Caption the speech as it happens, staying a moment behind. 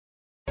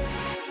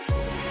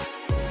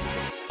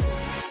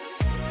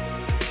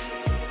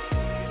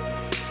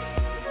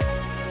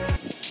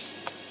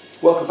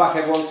Welcome back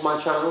everyone to my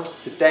channel.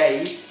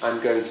 Today I'm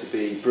going to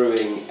be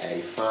brewing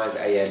a 5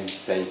 AM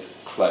Saint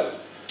Clone.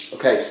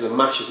 Okay, so the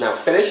mash is now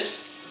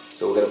finished.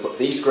 So we're going to put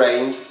these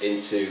grains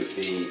into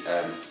the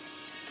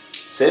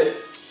sieve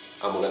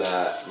and we're going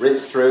to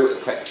rinse through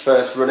and collect the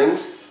first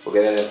runnings. We're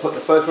going to put the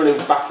first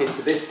runnings back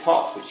into this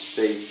pot, which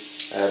is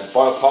the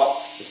boil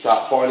pot, and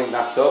start boiling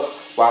that up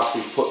whilst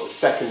we put the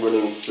second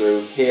runnings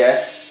through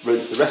here,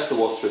 rinse the rest of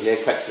the water through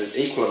here, collect an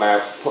equal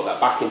amount, put that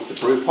back into the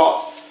brew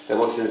pot. Then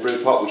once it's in the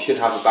brew pot, we should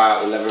have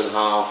about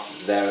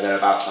 11.5 there and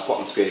thereabouts. I'll put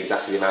on the screen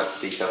exactly the amounts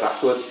of details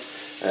afterwards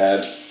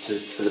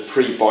for the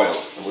pre-boil.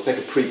 And we'll take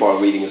a pre-boil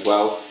reading as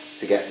well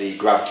to get the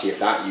gravity of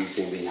that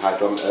using the using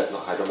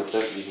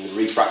the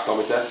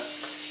refractometer.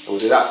 And we'll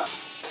do that.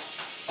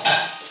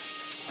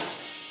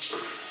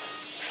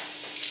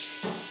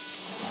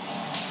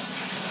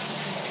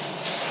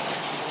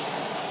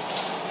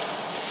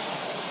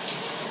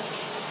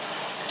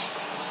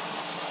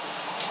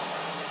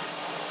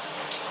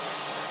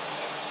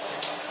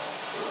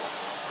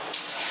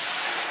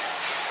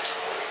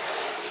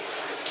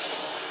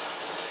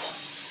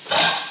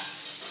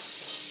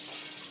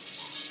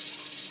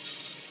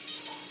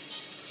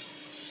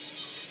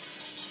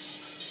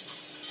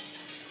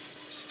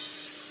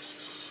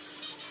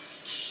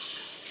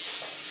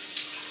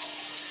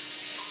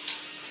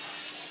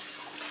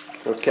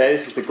 Okay,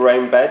 this is the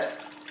grain bed,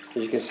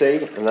 as you can see,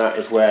 and that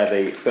is where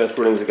the first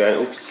runnings are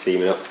going. Oops,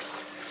 steaming up.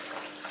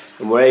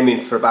 And we're aiming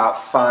for about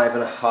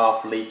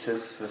 5.5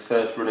 litres for the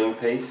first running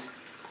piece.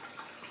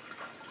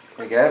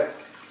 There we go.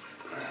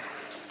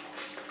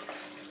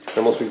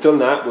 And once we've done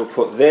that, we'll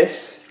put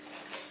this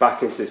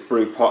back into this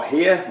brew pot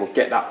here. We'll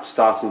get that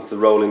starting to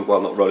rolling,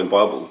 well, not rolling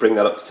boil, but we'll bring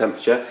that up to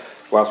temperature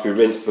whilst we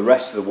rinse the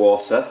rest of the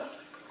water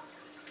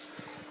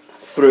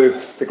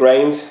through the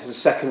grains as a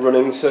second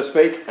running, so to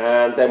speak,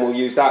 and then we'll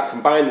use that,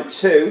 combine the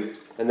two,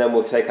 and then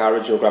we'll take our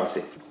original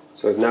gravity.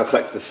 So we've now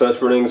collected the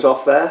first runnings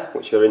off there,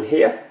 which are in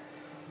here.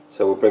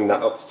 So we'll bring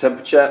that up to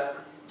temperature.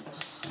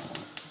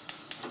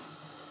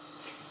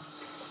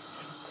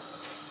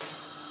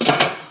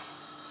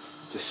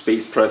 Just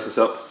speeds the process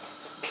up.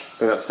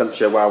 Bring that up to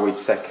temperature while we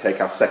take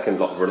our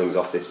second lot of runnings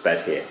off this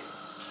bed here.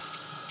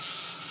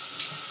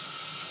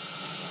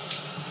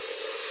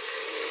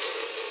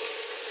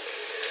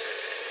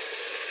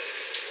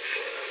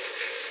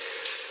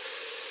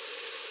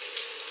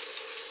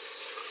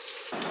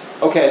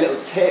 Okay, a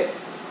little tip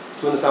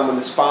to understand when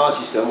the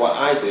sparge is done. What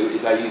I do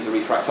is I use the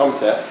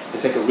refractometer and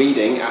take a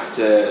reading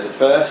after the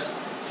first,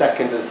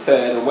 second and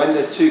third, and when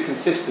there's two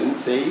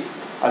consistencies,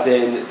 as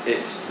in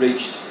it's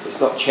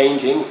not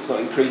changing, it's not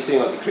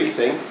increasing or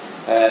decreasing,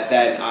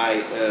 then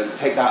I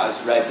take that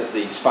as read that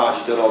the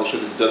sparge is done, all the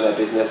sugars have done their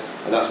business,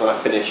 and that's when I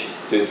finish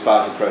doing the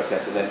sparging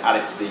process and then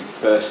add it to the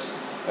first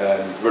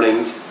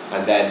runnings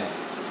and then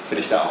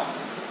finish that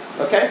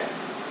off. Okay,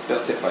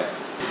 little tip for you.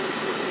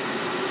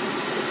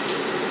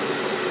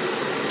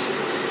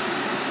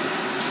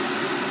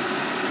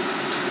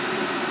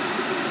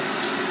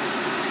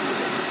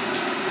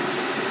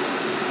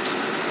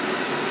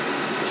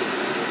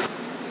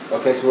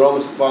 Okay, so we're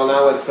almost at the boil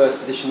now where the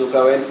first addition will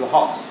go in for the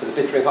hops, for the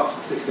bittering hops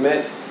at 60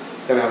 minutes.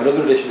 Then we have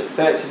another addition at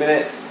 30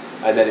 minutes,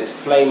 and then it's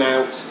flame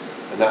out,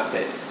 and that's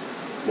it.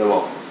 No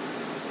more.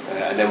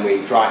 And then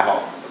we dry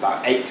hop.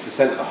 About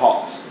 80% of the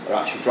hops are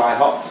actually dry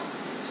hopped,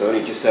 so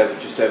only just over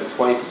 20%,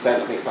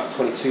 I think it's about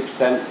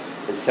 22%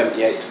 and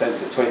 78%,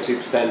 so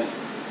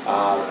 22%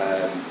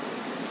 are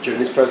during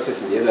this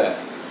process, and the other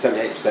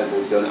 78%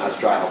 will be done as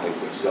dry hopping,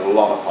 which is a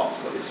lot of hops,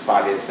 but this is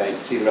 5 AM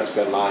Saint. See the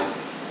recipe online,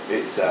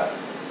 it's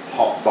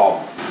hot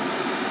bomb.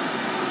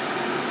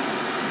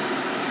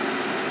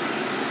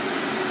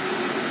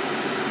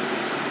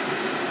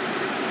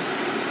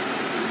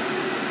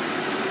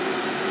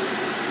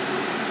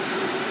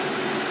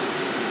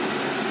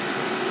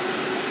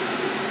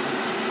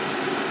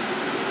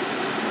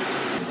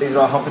 These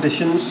are our hop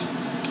additions: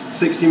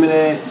 60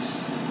 minutes,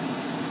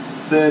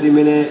 30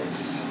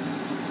 minutes,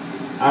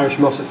 Irish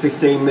moss at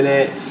 15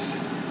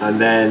 minutes,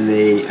 and then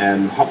the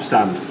hop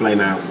stand,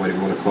 flame out, whatever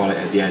you want to call it,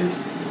 at the end.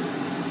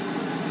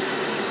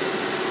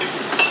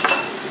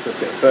 So let's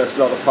get the first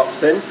lot of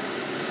hops in.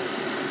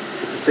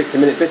 This is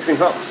 60-minute bittering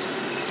hops.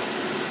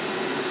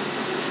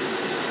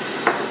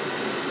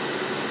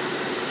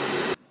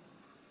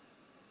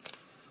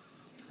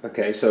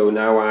 Okay, so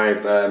now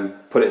I've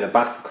put it in a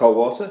bath of cold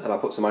water, and I'll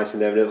put some ice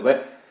in there a little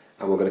bit,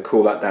 and we're going to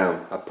cool that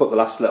down. I've put the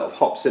last lot of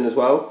hops in as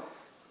well.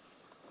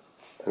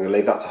 I'm going to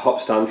leave that to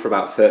hop stand for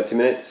about 30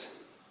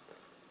 minutes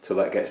till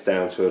that gets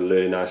down to a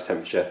really nice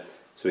temperature,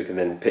 so we can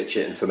then pitch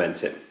it and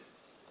ferment it.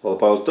 All the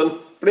boil's done.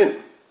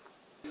 Brilliant.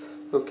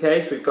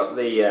 Okay, so we've got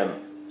the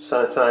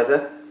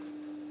sanitizer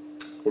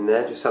in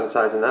there, just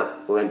sanitising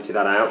that. We'll empty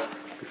that out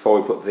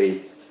before we put the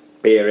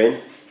beer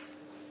in.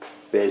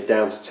 Beer's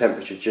down to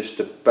temperature just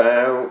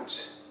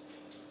about,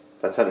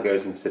 by the time it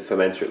goes into the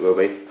fermenter it will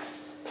be.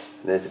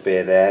 And there's the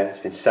beer there. It's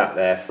been sat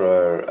there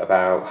for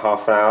about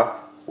half an hour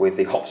with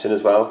the hops in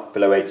as well,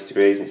 below 80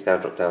 degrees, and it's now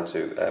dropped down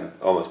to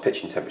almost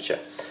pitching temperature.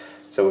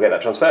 So we'll get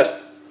that transferred.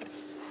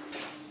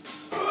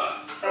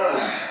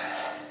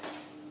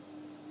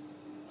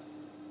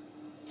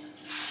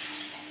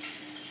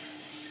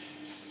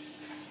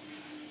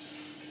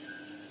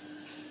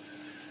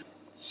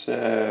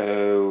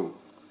 So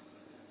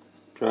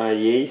dry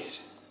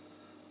yeast.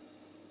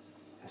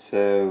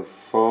 So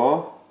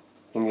 4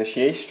 English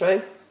yeast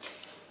strain.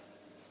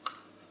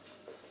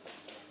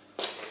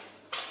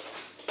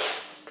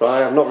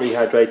 Dry, I've not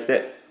rehydrated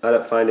it. I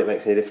don't find it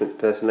makes any difference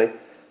personally,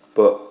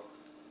 but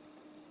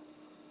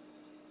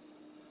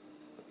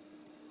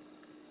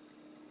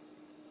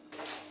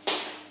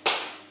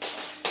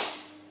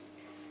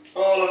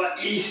all of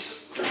that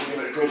yeast, give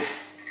it a good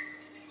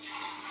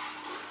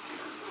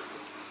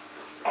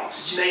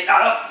oxygenate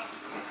that up.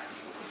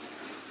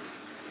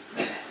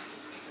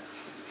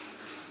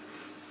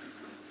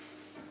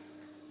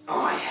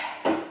 Oh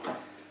yeah.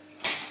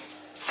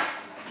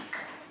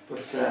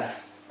 But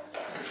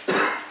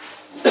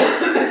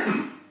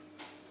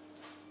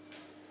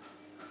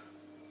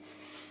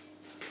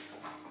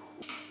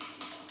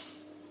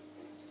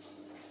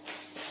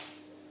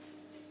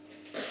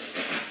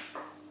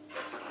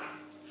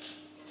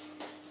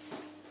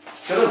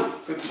done,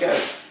 good to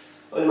go.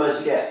 Only managed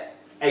to get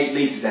 8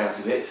 litres out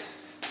of it,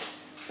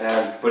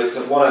 but it's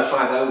at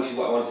 1050, which is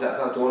what I wanted. I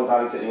don't want to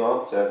dilute it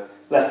anymore, so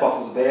less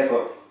bottles of beer.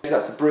 But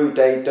that's the brew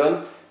day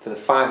done for the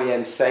 5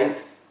 AM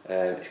Saint.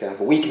 It's going to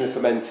have a week in the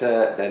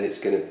fermenter, then it's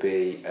going to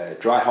be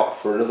dry hop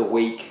for another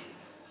week,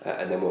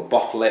 and then we'll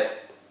bottle it,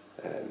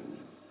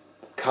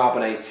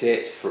 carbonate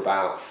it for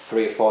about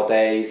 3 or 4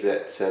 days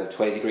at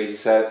 20 degrees or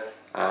so,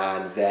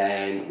 and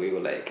then we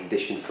will let it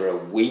condition for a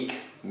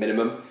week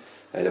minimum,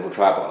 and then we'll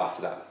try a bottle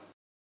after that.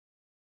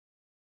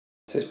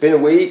 So it's been a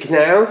week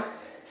now,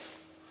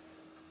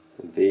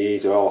 and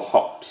these are all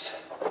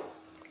hops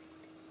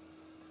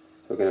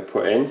we're going to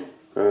put in.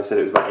 Remember I said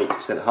it was about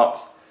 80%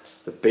 hops.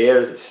 The beer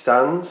as it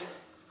stands.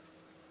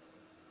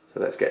 So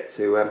let's get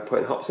to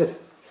putting hops in.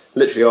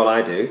 Literally all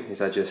I do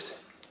is I just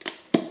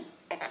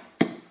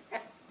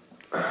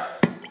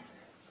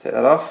take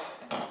that off.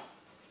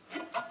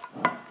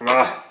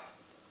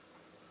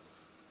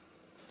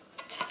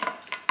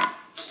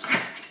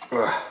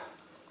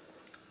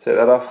 Take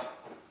that off.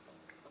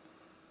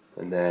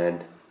 And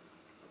then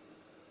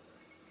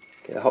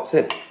get the hops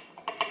in.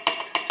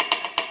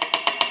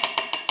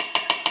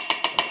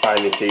 I find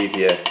this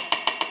easier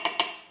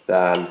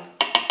than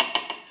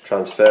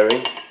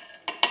transferring.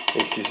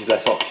 Introduces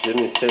less oxygen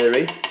in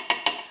theory.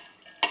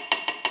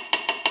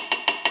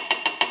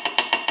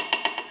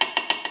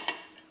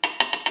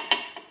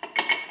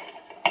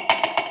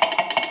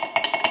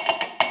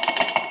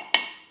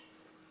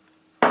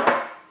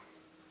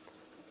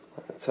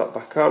 Put the top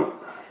back on.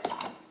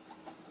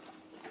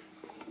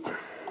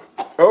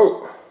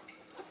 Oh!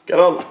 Get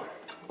on!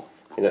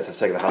 You notice I've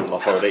taken the handle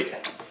off already.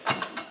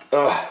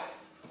 Oh.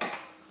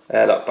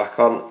 Airlock back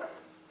on.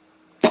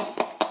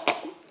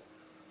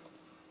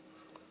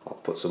 I'll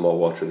put some more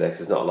water in there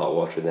because there's not a lot of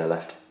water in there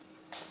left.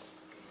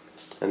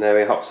 And there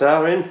we hops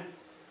are in.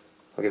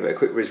 I'll give it a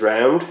quick whiz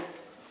round.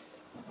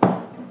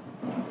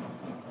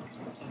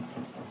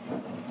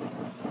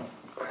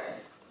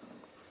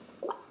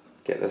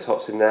 Get those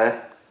hops in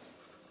there.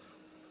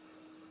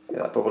 Get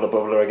that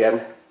bubbler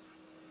again.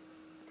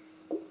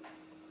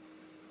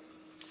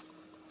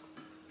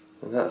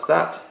 And that's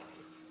that.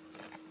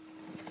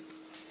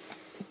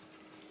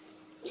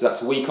 So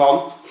that's a week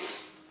on,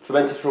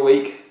 fermented for a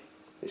week.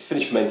 It's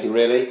finished fermenting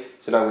really,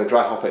 so now I'm going to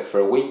dry hop it for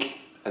a week,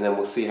 and then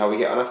we'll see how we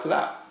get on after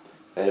that.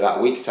 And in about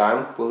a week's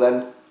time, we'll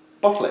then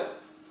bottle it.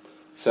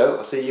 So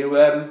I'll see you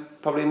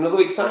probably in another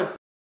week's time.